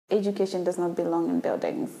education does not belong in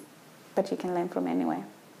buildings, but you can learn from anywhere.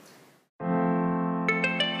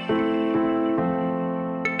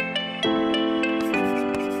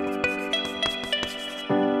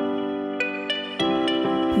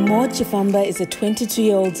 Chifamba is a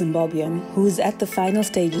 22-year-old Zimbabwean who is at the final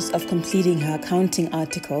stages of completing her accounting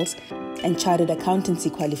articles and chartered accountancy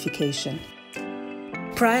qualification.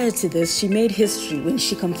 Prior to this, she made history when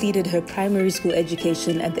she completed her primary school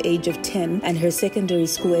education at the age of 10 and her secondary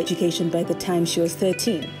school education by the time she was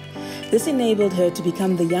 13. This enabled her to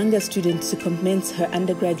become the youngest student to commence her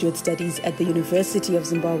undergraduate studies at the University of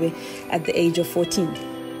Zimbabwe at the age of 14.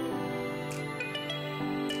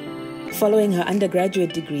 Following her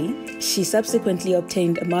undergraduate degree, she subsequently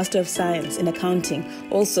obtained a Master of Science in Accounting,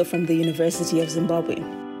 also from the University of Zimbabwe.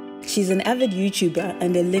 She's an avid YouTuber,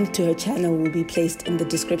 and a link to her channel will be placed in the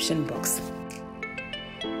description box.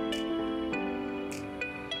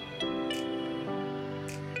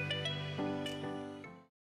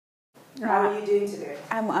 How are you doing today?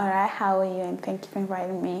 I'm alright. How are you? And thank you for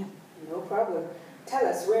inviting me. No problem. Tell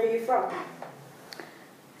us, where are you from?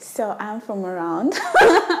 So I'm from around.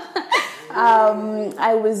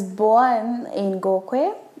 I was born in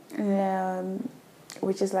Gokwe,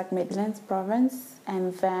 which is like Midlands province,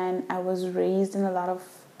 and then I was raised in a lot of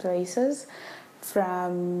places.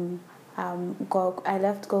 From I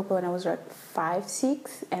left Gokwe when I was like 5,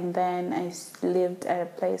 6, and then I lived at a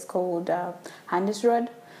place called Handis,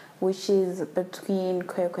 which is between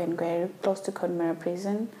Kwekwe and Gweru, close to Conmara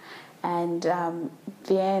prison. And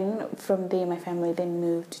then from there, my family then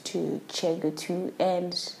moved to Chegutu,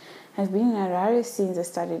 and I've been in Harare since I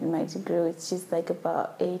started my degree, which is like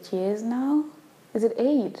about 8 years now. Is it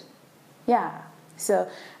 8? Yeah. So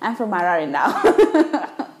I'm from Harare now.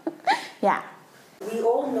 Yeah. We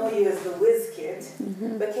all know you as the whiz kid,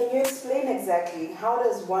 but can you explain exactly how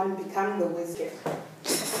does one become the whiz kid?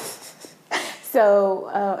 So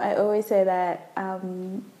I always say that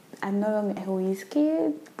I'm no longer a whiz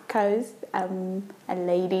kid because I'm a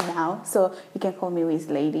lady now, so you can call me whiz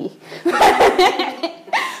lady.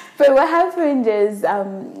 But what happened is,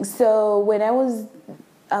 so when I was,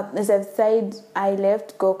 as I've said, I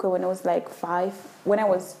left Gokwe when I was like 5. When I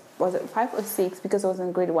was it 5 or 6? Because I was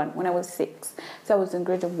in grade 1 when I was 6. So I was in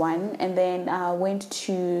grade 1, and then I went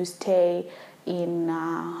to stay in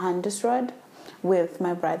Handis with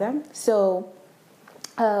my brother. So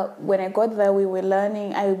when I got there, we were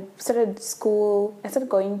learning. I started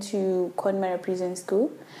going to Conmara prison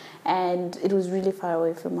school, and it was really far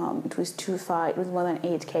away from home. It was too far. It was more than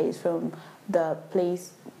 8 km from the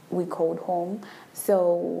place we called home.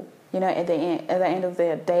 So, at the end of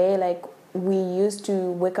the day, like, we used to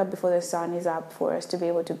wake up before the sun is up for us to be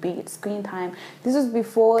able to beat screen time. This was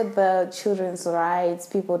before the children's rights.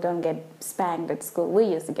 People don't get spanked at school. We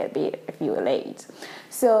used to get beat if you were late.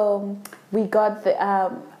 So we got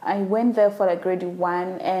I went there for like grade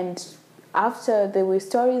 1, and after there were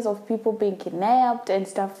stories of people being kidnapped and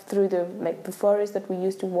stuff through the forest that we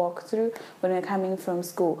used to walk through when we were coming from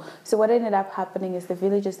school. So what ended up happening is the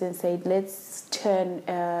villagers then said, let's turn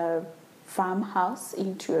a farmhouse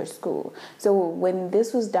into a school. So when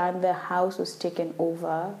this was done, the house was taken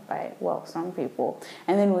over by some people,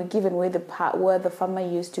 and then we're given where the farmer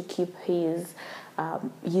used to keep his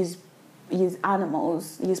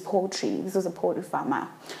animals, his poultry. This was a poultry farmer,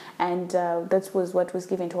 and that was what was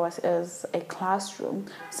given to us as a classroom.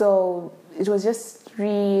 So it was just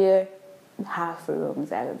 3 half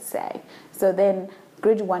rooms, I would say. So then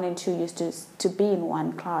grade 1 and 2 used to be in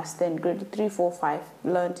one class. Then grade 3, 4, 5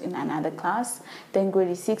 learned in another class. Then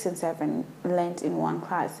grade 6 and 7 learned in one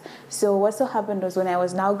class. So what so happened was when I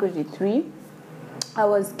was now grade 3, I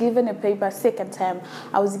was given a paper, second term.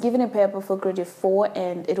 I was given a paper for grade 4,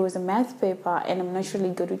 and it was a math paper, and I'm not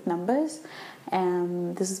really good with numbers.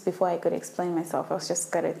 This is before I could explain myself. I was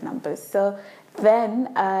just good at numbers. So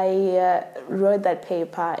then I wrote that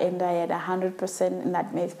paper, and I had 100% in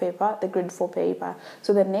that math paper, the grade 4 paper.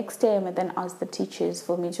 So the next term, I then asked the teachers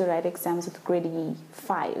for me to write exams with grade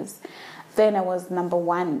 5s. Then I was number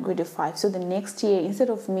 1, grade 5. So the next year, instead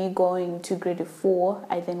of me going to grade 4,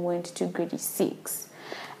 I then went to grade 6.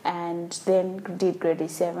 And then did grade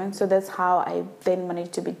 7. So that's how I then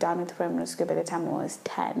managed to be done with primary school by the time I was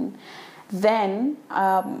 10. Then,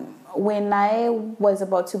 when I was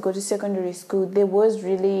about to go to secondary school, there was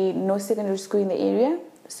really no secondary school in the area.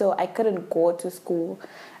 So I couldn't go to school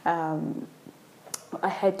I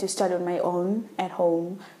had to study on my own at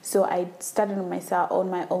home. So I studied on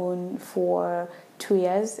my own for 2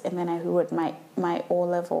 years, and then I wrote my O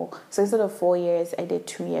level. So instead of 4 years, I did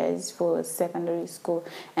 2 years for secondary school,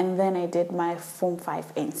 and then I did my Form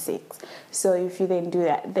 5 and 6. So if you then do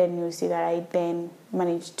that, then you see that I then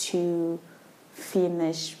managed to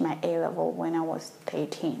finish my A level when I was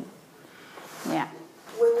 13. Yeah.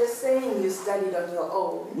 When you're saying you studied on your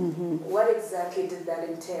own, what exactly did that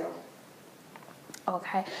entail?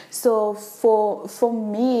 Okay, so for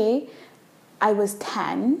me, I was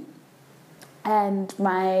 10, and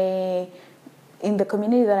in the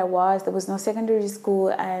community that I was, there was no secondary school,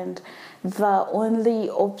 and the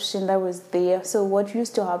only option that was there. So what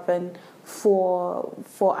used to happen for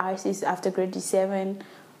us is after grade 7,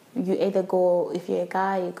 you either go, if you're a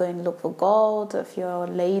guy, you go and look for gold. If you're a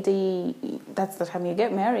lady, that's the time you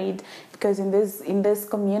get married, because in this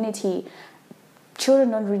community,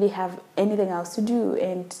 children don't really have anything else to do,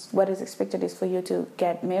 and what is expected is for you to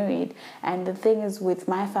get married. And the thing is, with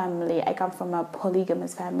my family, I come from a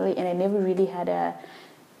polygamous family, and I never really had an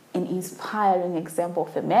inspiring example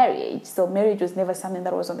of a marriage. So marriage was never something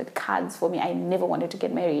that was on the cards for me. I never wanted to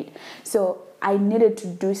get married. So I needed to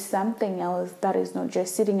do something else that is not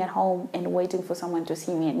just sitting at home and waiting for someone to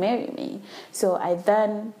see me and marry me. So I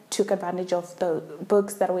then took advantage of the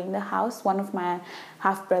books that were in the house. One of my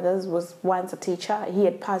half-brothers was once a teacher. He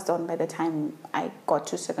had passed on by the time I got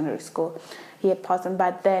to secondary school. He had passed on,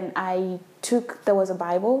 but then there was a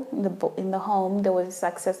Bible in the home. There was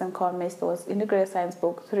Success and Commerce. There was Integrated Science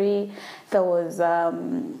Book 3. There was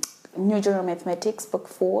New General Mathematics Book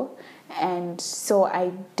 4. And so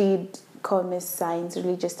I did commerce, science,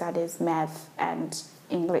 religious studies, math, and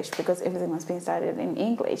English, because everything was being studied in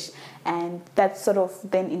English, and that sort of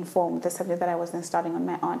then informed the subject that I was then studying on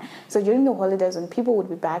my own. So during the holidays, when people would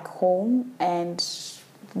be back home, and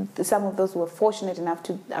some of those were fortunate enough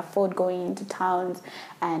to afford going into towns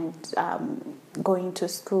and going to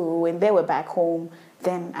school, when they were back home,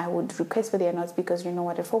 then I would request for their notes, because you know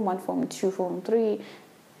what, at Form 1, Form 2, Form 3,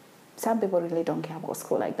 some people really don't care about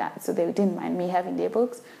school like that, so they didn't mind me having their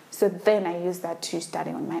books. So then I used that to study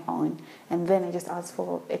on my own, and then I just asked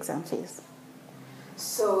for exam fees.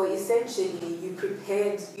 So essentially, you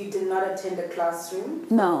did not attend a classroom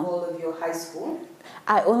No. for all of your high school?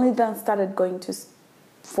 I only then started going to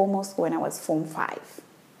formal school when I was Form 5.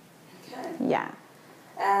 Okay. Yeah.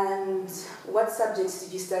 And what subjects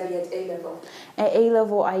did you study at A level? At A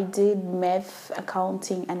level, I did math,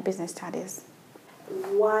 accounting, and business studies.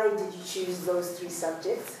 Why did you choose those 3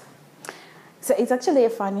 subjects? So it's actually a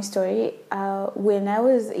funny story. When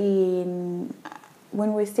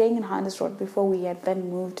we were staying in Handers Road before we had then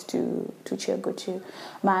moved to Chiaguchu,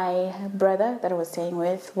 my brother that I was staying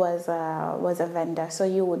with was a vendor. So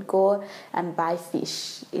you would go and buy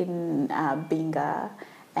fish in Binga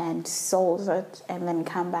and sold it, and then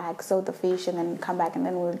come back, sold the fish, and then come back, and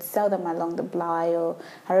then we would sell them along the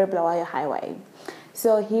Harry Highway.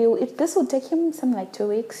 So this would take him something like 2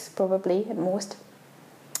 weeks, probably at most,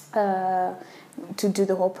 to do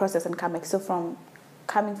the whole process and come back. So from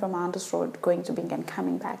coming from Anders Road, going to Bing and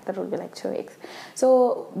coming back, that would be like 2 weeks.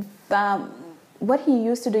 So what he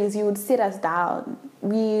used to do is he would sit us down.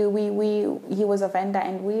 He was a vendor,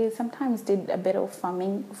 and we sometimes did a bit of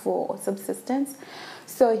farming for subsistence.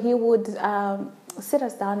 So he would sit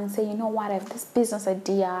us down and say, you know what, I have this business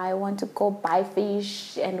idea. I want to go buy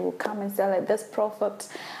fish, and we'll come and sell at this profit.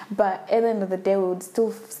 But at the end of the day, we would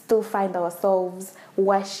still find ourselves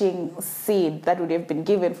washing seed that would have been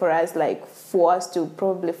given for us, like for us to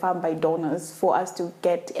probably farm by donors, for us to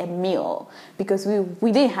get a meal, because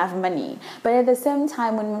we didn't have money. But at the same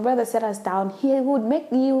time, when my brother set us down, he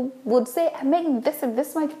would say, I'm making this and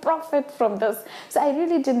this much profit from this. So I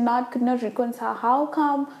really could not reconcile, how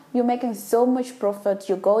come you're making so much profit,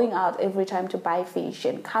 you're going out every time to buy fish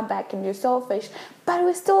and come back and you sell fish, but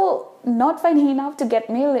we're still not finding enough to get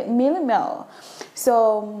meal.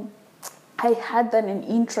 So I had then an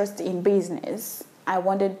interest in business. I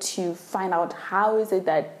wanted to find out how is it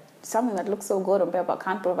that something that looks so good on paper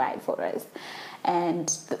can't provide for us.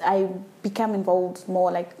 And I became involved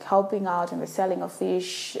more, like helping out in the selling of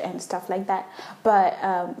fish and stuff like that. But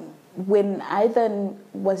when I then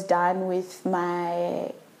was done with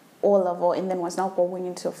my O level and then was now going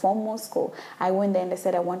into a formal school, I went there and I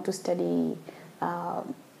said I want to study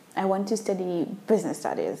business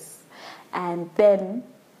studies. And then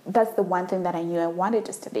that's the one thing that I knew I wanted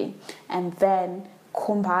to study. And then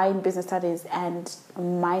combine business studies and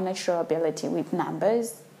my natural ability with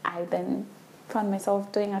numbers, I then found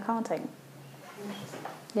myself doing accounting.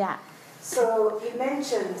 Yeah. So you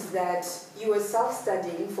mentioned that you were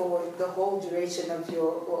self-studying for the whole duration of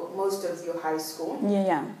most of your high school.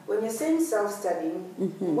 Yeah. When you're saying self-studying,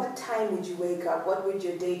 what time would you wake up? What would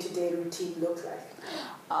your day-to-day routine look like?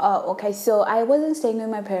 Okay, so I wasn't staying with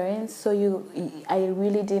my parents, so I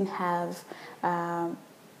really didn't have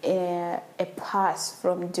a pass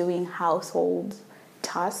from doing household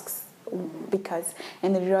tasks, because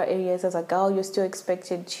in the rural areas as a girl, you're still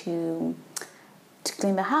expected to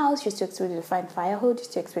clean the house, you're still expected to find firewood, you're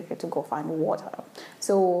still expected to go find water.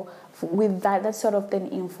 So with that sort of then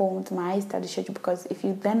informed my study schedule, because if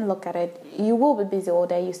you then look at it, you will be busy all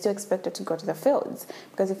day, you're still expected to go to the fields,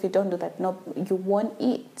 because if you don't do that, you won't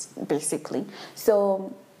eat, basically.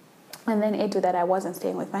 So, and then into that, I wasn't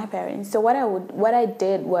staying with my parents. So what I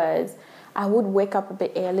did was, I would wake up a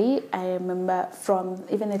bit early. I remember from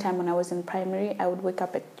even the time when I was in primary, I would wake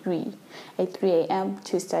up at 3 a.m.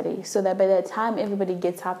 to study, so that by the time everybody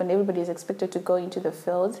gets up and everybody is expected to go into the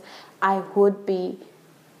fields, I would be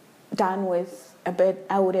done with a bit.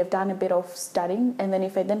 I would have done a bit of studying, and then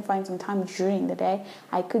if I then find some time during the day,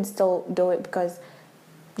 I could still do it, because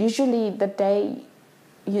usually the day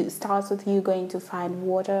starts with you going to find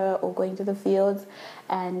water or going to the fields,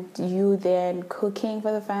 and you then cooking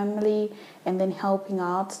for the family and then helping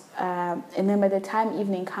out, and then by the time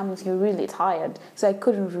evening comes, you're really tired, so I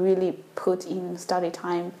couldn't really put in study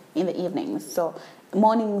time in the evenings. So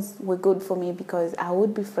mornings were good for me, because I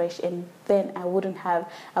would be fresh, and then I would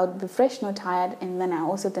be fresh, not tired, and then I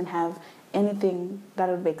also didn't have anything that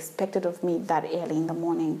would be expected of me that early in the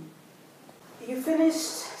morning. You finished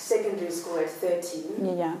secondary school at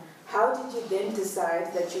 13. Yeah. How did you then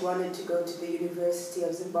decide that you wanted to go to the University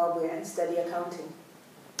of Zimbabwe and study accounting?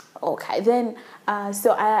 Okay, then,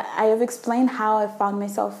 so I have explained how I found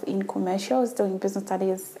myself in commercials, doing business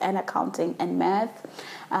studies and accounting and math.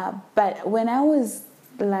 But when I was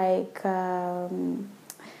like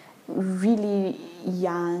really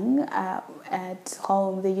young, at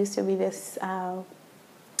home, there used to be this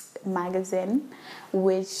magazine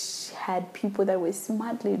which had people that were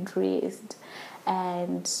smartly dressed,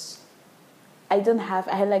 and I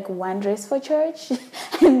had like one dress for church,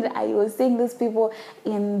 and I was seeing these people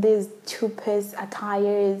in these two-piece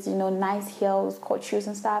attires, nice heels, court shoes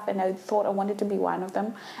and stuff, and I thought I wanted to be one of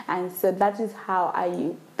them. And so that is how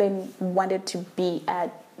I then wanted to be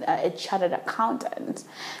a chartered accountant,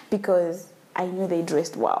 because I knew they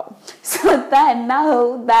dressed well. So then,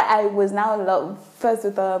 now that I was now first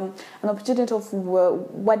with an opportunity of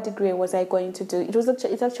what degree was I going to do,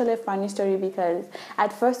 it's actually a funny story, because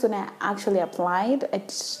at first when I actually applied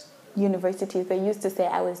at universities, they used to say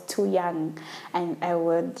I was too young, and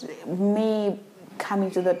me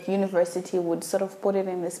coming to that university would sort of put it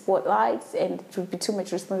in the spotlights, and it would be too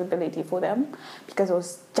much responsibility for them, because I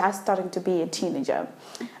was just starting to be a teenager.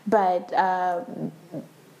 But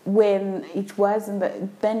when it was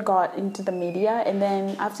then got into the media, and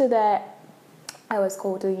then after that I was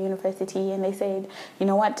called to the university, and they said, you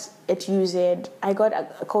know what, at UZ, I got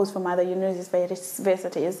calls from other universities,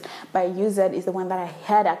 but UZ is the one that I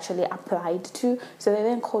had actually applied to. So they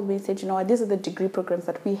then called me and said, you know what, these are the degree programs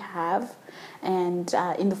that we have, and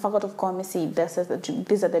in the Faculty of Commerce, these are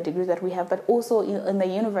the degrees that we have, but also in the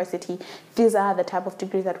university, these are the type of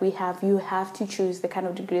degrees that we have. You have to choose the kind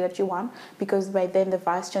of degree that you want, because by then the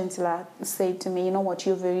Vice Chancellor said to me, you know what,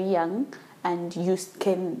 you're very young, and you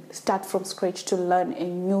can start from scratch to learn a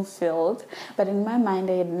new field. But in my mind,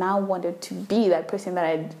 I had now wanted to be that person that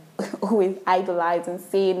I'd always idolized and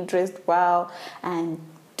seen dressed well and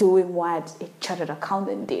doing what a chartered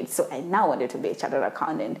accountant did. So I now wanted to be a chartered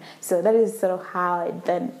accountant. So that is sort of how I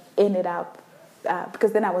then ended up,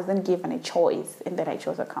 because then I was then given a choice, and then I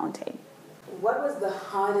chose accounting. What was the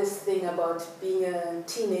hardest thing about being a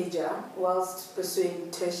teenager whilst pursuing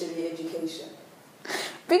tertiary education?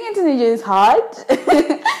 Being a teenager is hard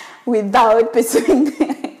without pursuing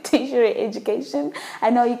tertiary education.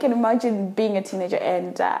 I know you can imagine being a teenager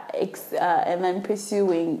and then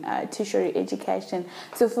pursuing tertiary education.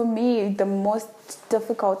 So for me, the most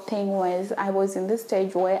difficult thing was I was in this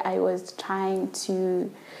stage where I was trying to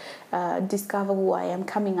discover who I am,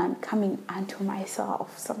 coming unto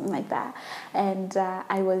myself, something like that. And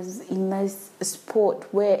I was in this sport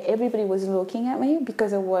where everybody was looking at me,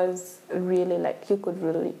 because it was really like, you could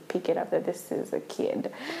really pick it up that this is a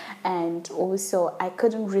kid. And also I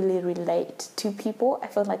couldn't really relate to people. I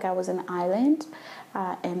felt like I was an island,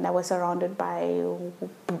 and I was surrounded by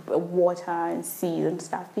water and seas and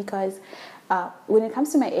stuff, because when it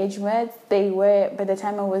comes to my age mates, by the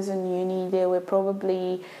time I was in uni, they were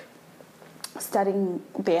probably studying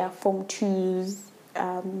their Form 2s,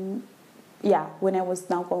 yeah, when I was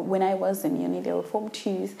in uni, they were Form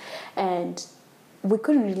 2s, and we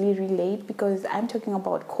couldn't really relate because I'm talking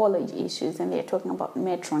about college issues and they're talking about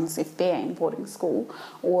matrons if they're in boarding school,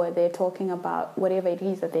 or they're talking about whatever it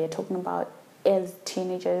is that they're talking about as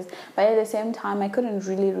teenagers. But at the same time, I couldn't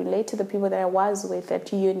really relate to the people that I was with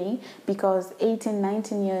at uni, because 18,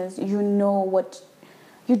 19 years, you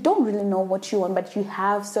don't really know what you want, but you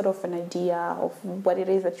have sort of an idea of what it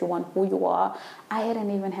is that you want, who you are. I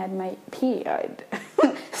hadn't even had my period.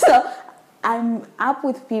 So I'm up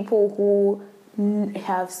with people who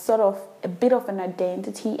have sort of a bit of an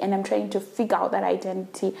identity, and I'm trying to figure out that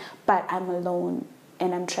identity, but I'm alone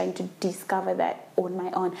and I'm trying to discover that on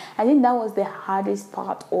my own. I think that was the hardest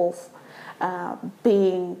part of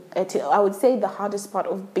being, I would say the hardest part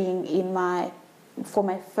of being for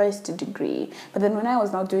my first degree. But then when I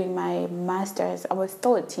was now doing my master's, I was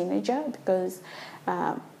still a teenager because,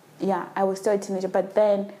 I was still a teenager. But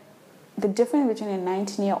then the difference between a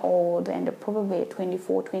 19-year-old and probably a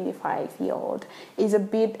 24, 25-year-old is a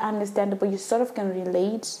bit understandable. You sort of can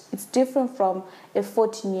relate. It's different from a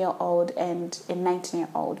 14-year-old and a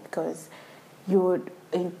 19-year-old because you're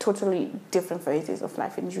in totally different phases of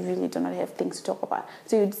life and you really do not have things to talk about.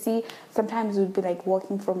 So you'd see, sometimes we'd be like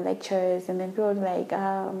walking from lectures and then people would be like,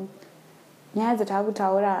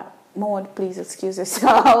 Maud, please excuse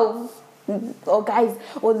yourself. Or guys,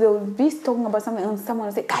 or they'll be talking about something and someone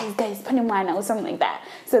will say, guys, panimana, or something like that.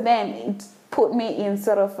 So then it put me in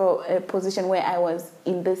sort of a position where I was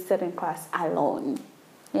in this certain class alone.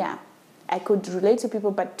 Yeah, I could relate to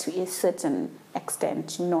people, but to a certain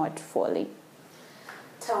extent, not fully.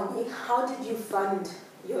 Tell me, how did you fund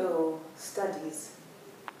your studies?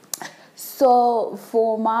 So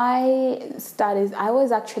for my studies, I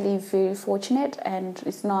was actually very fortunate, and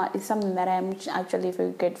it's something that I'm actually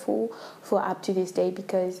very grateful for up to this day,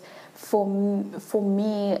 because for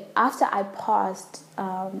me, after I passed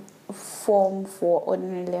Form 4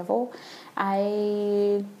 ordinary level,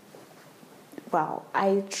 I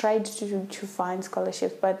tried to find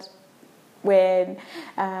scholarships, but when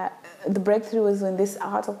the breakthrough was when this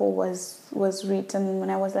article was written when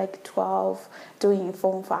I was like 12 doing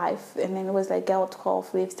Form 5, and then it was like girl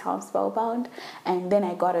 12 leaves town spellbound, and then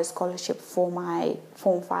I got a scholarship for my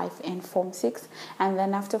Form 5 and Form 6, and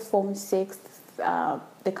then after Form 6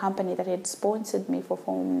 the company that had sponsored me for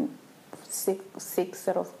Form 6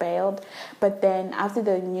 sort of bailed. But then after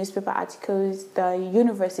the newspaper articles, the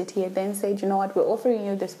university had then said, you know what, we're offering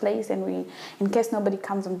you this place, and we, in case nobody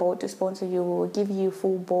comes on board to sponsor you, we'll give you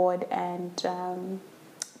full board and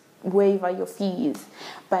waiver your fees.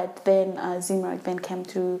 But then Zimmerman then came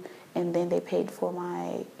through, and then they paid for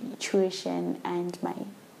my tuition and my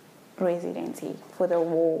residency for the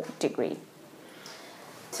war degree.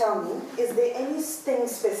 Tell me, is there anything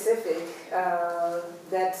specific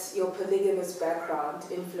that your polygamous background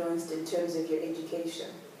influenced in terms of your education?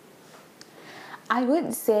 I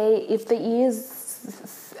would say if there is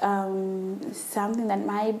something that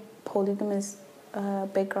my polygamous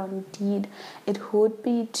background did, it would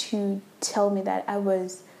be to tell me that I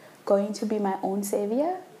was going to be my own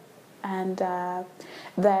savior, and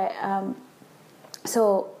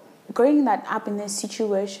so growing that up in this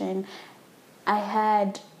situation, I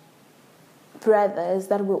had brothers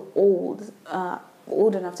that were old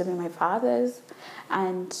enough to be my fathers,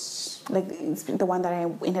 and like the one that I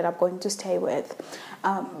ended up going to stay with.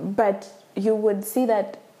 But you would see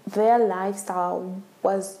that their lifestyle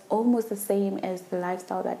was almost the same as the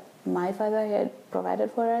lifestyle that my father had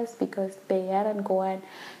provided for us, because they hadn't gone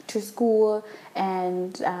to school,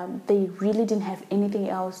 and they really didn't have anything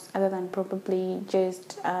else other than probably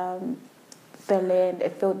just the land,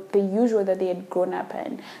 the usual that they had grown up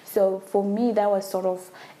in. So for me, that was sort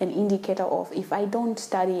of an indicator of, if I don't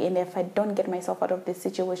study and if I don't get myself out of this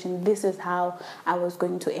situation, this is how I was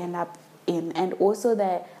going to end up in. And also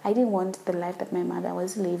that I didn't want the life that my mother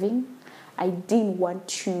was living. I didn't want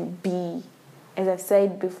to be, as I've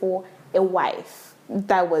said before, a wife.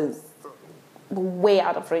 That was way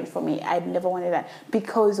out of range for me. I never wanted that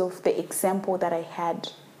because of the example that I had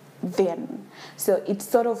then. So it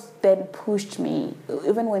sort of then pushed me,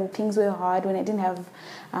 even when things were hard, when I didn't have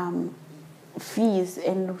fees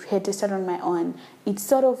and had to start on my own, it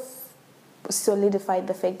sort of solidified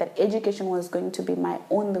the fact that education was going to be my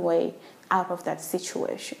only way out of that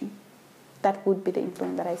situation. That would be the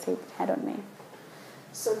influence that I say had on me.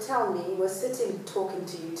 So tell me, we're sitting talking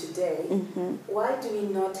to you today. Mm-hmm. Why do we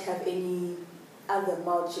not have any other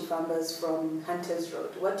Maud Chifambas from Hunter's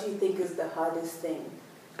Road? What do you think is the hardest thing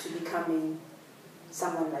to becoming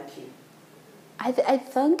someone like you? I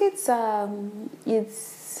think it's I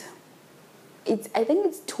think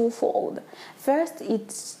it's twofold. First,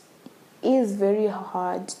 it's is very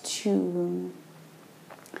hard to.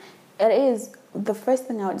 It is, the first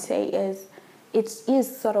thing I would say is it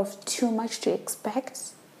is sort of too much to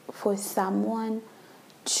expect for someone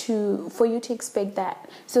for you to expect that.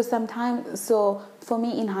 So for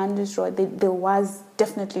me in Handus Road, there was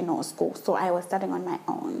definitely no school, so I was studying on my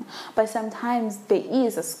own. But sometimes there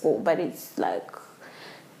is a school, but it's like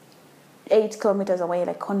 8 kilometers away,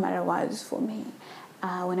 like Conmara was for me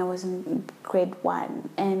when I was in grade 1.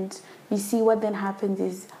 And you see what then happens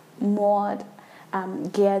is Maud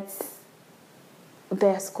gets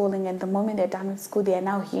their schooling, and the moment they're done with school, they are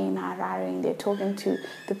now here in Harare, and they're talking to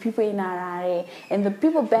the people in Harare, and the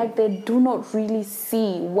people back there do not really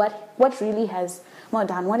see what really has more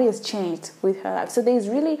done, what has changed with her life. So there's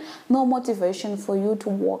really no motivation for you to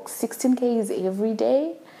walk 16 k's every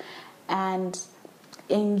day and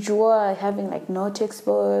enjoy having like no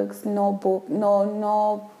textbooks, no book,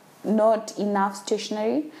 not enough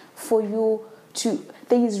stationery for you to.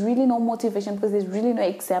 There is really no motivation, because there's really no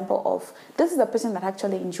example of this is a person that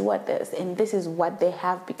actually enjoyed this and this is what they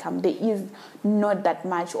have become. There is not that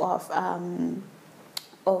much of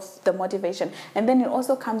the motivation. And then it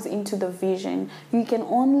also comes into the vision. You can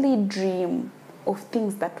only dream of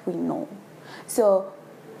things that we know. So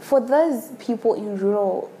for those people in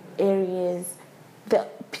rural areas, the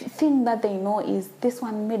thing that they know is this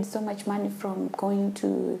one made so much money from going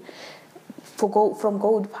from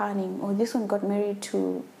gold panning, or this one got married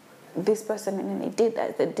to this person and then they did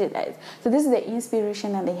that. So this is the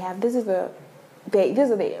inspiration that they have. These are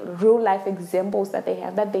the real life examples that they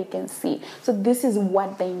have, that they can see. So this is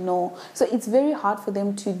what they know. So it's very hard for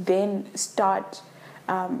them to then start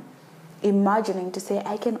imagining to say,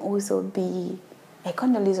 I can also be a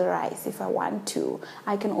Condoleezza Rice if I want to.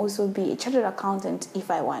 I can also be a chartered accountant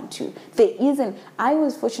if I want to. I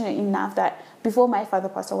was fortunate enough that before my father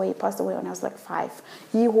passed away, he passed away when I was like 5,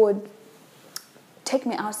 he would take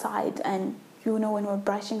me outside, and when we were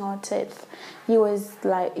brushing our teeth, he was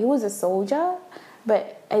a soldier,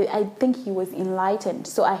 but I think he was enlightened.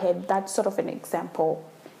 So I had that sort of an example.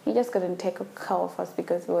 He just couldn't take care of us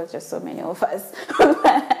because there was just so many of us.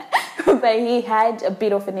 But he had a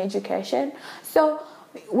bit of an education. So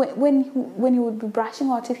when he would be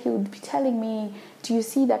brushing our teeth, he would be telling me, do you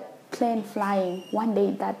see that plane flying? One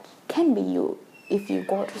day that can be you if you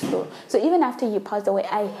go to school. So even after he passed away,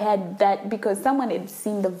 I had that because someone had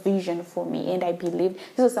seen the vision for me, and I believed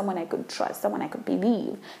this was someone I could trust, someone I could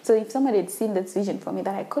believe. So if someone had seen this vision for me,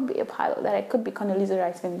 that I could be a pilot, that I could be Condoleezza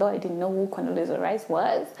Rice, even though I didn't know who Condoleezza Rice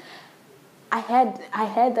was, I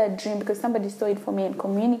had that dream because somebody saw it for me and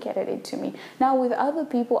communicated it to me. Now with other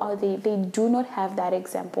people out there, they do not have that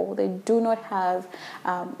example. They do not have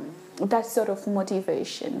that sort of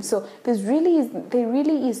motivation. So there really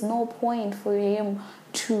is no point for him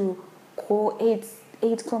to go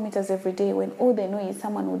 8 kilometers every day when all they know is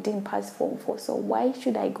someone who didn't pass Form 4. So why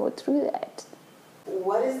should I go through that?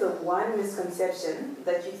 What is the one misconception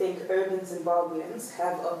that you think urban Zimbabweans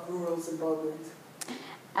have of rural Zimbabweans?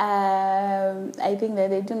 I think that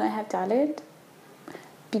they do not have talent,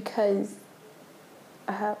 because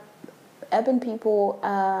urban people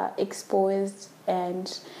are exposed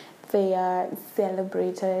and they are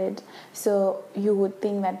celebrated. So you would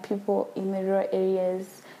think that people in the rural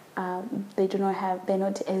areas, they're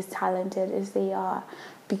not as talented as they are,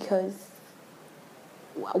 because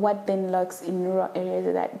what then lurks in rural areas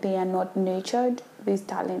is that they are not nurtured. These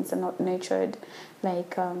talents are not nurtured.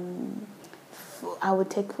 Like I would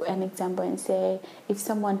take an example and say, if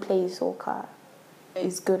someone plays soccer,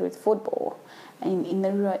 is good with football, and in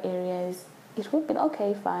the rural areas, it would be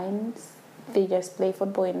okay, fine. They just play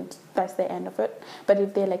football and that's the end of it. But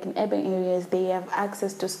if they're like in urban areas, they have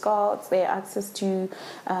access to scouts, they have access to,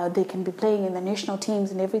 they can be playing in the national teams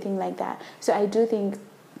and everything like that. So I do think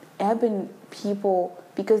urban people,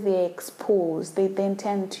 because they're exposed, they then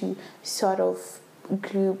tend to sort of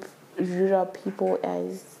group rural people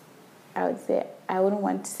as, I would say, I wouldn't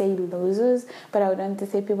want to say losers, but I would want to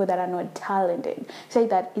say people that are not talented. Say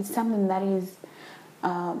that it's something that is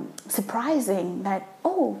surprising, that,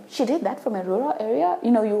 oh, she did that from a rural area.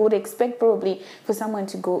 You would expect probably for someone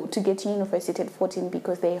to get to university at 14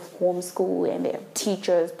 because they have homeschool and they have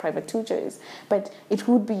teachers, private tutors. But it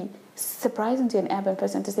would be surprising to an urban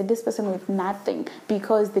person to say this person with nothing,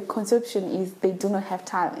 because the conception is they do not have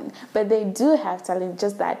talent. But they do have talent,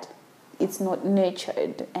 just that it's not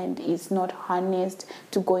nurtured and it's not harnessed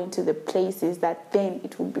to go into the places that then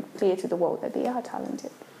it will be clear to the world that they are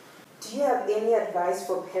talented. Do you have any advice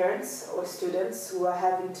for parents or students who are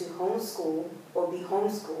having to homeschool or be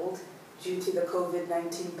homeschooled due to the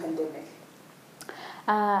COVID-19 pandemic?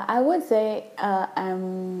 I would say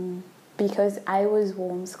because I was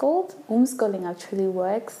homeschooled. Homeschooling actually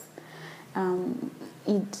works.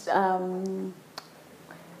 It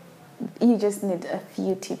you just need a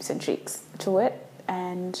few tips and tricks to it,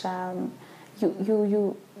 and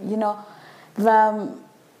you know,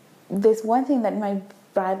 there's one thing that my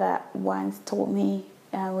brother once told me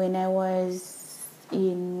when I was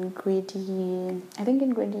in I think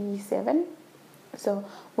in grade 7. So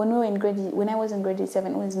when I was in grade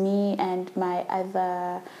 7, it was me and my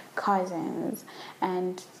other cousins,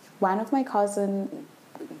 and one of my cousins,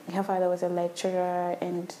 her father was a lecturer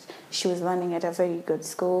and she was learning at a very good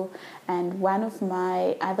school, and one of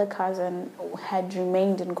my other cousin had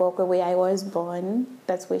remained in Gokwe where I was born.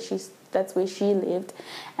 That's where she lived,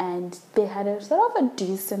 and they had a sort of a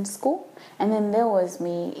decent school. And then there was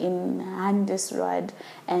me in Handesrod,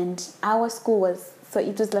 and our school was, so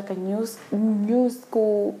it was like a new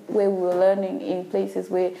school where we were learning in places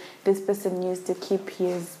where this person used to keep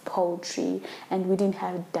his poultry, and we didn't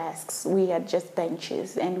have desks. We had just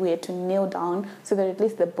benches, and we had to kneel down so that at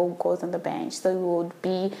least the book goes on the bench. So we would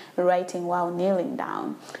be writing while kneeling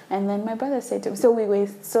down. And then my brother said to me, so we were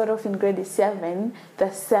sort of in grade 7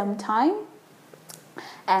 the same time,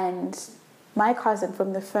 and my cousin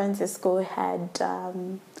from the Francis school had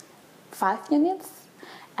 5 units,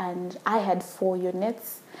 and I had 4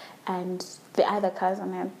 units, and the other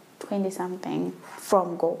cousin had 20-something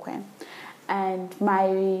from Gokwe. And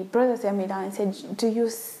my brother sat me down and said,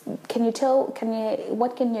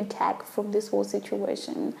 what can you take from this whole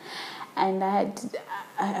situation? And I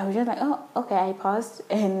was just like, oh, okay. I paused,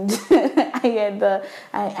 and I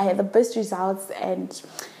had the best results. And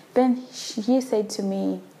then he said to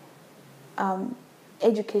me,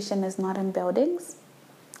 education is not in buildings.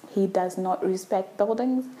 He does not respect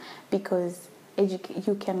buildings, because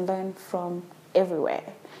you can learn from everywhere.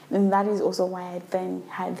 And that is also why I then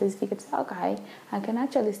had this figure, okay, I can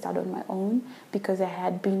actually start on my own, because I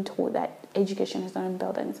had been told that education is not in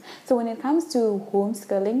buildings. So when it comes to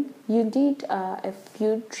homeschooling, you need a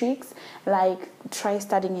few tricks, like try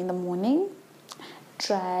studying in the morning,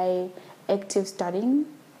 try active studying,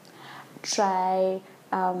 try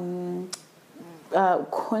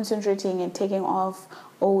concentrating and taking off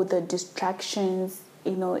all the distractions,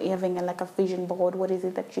 having like a vision board. What is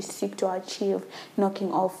it that you seek to achieve?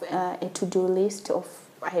 Knocking off a to-do list of,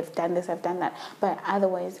 I have done this, I've done that. But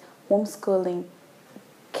otherwise, homeschooling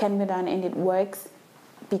can be done, and it works,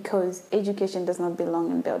 because education does not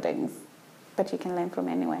belong in buildings, but you can learn from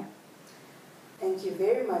anywhere. Thank you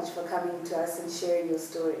very much for coming to us and sharing your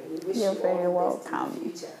story. We wish You're you very all the best welcome. in the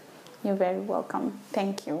future. You're very welcome.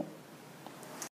 Thank you.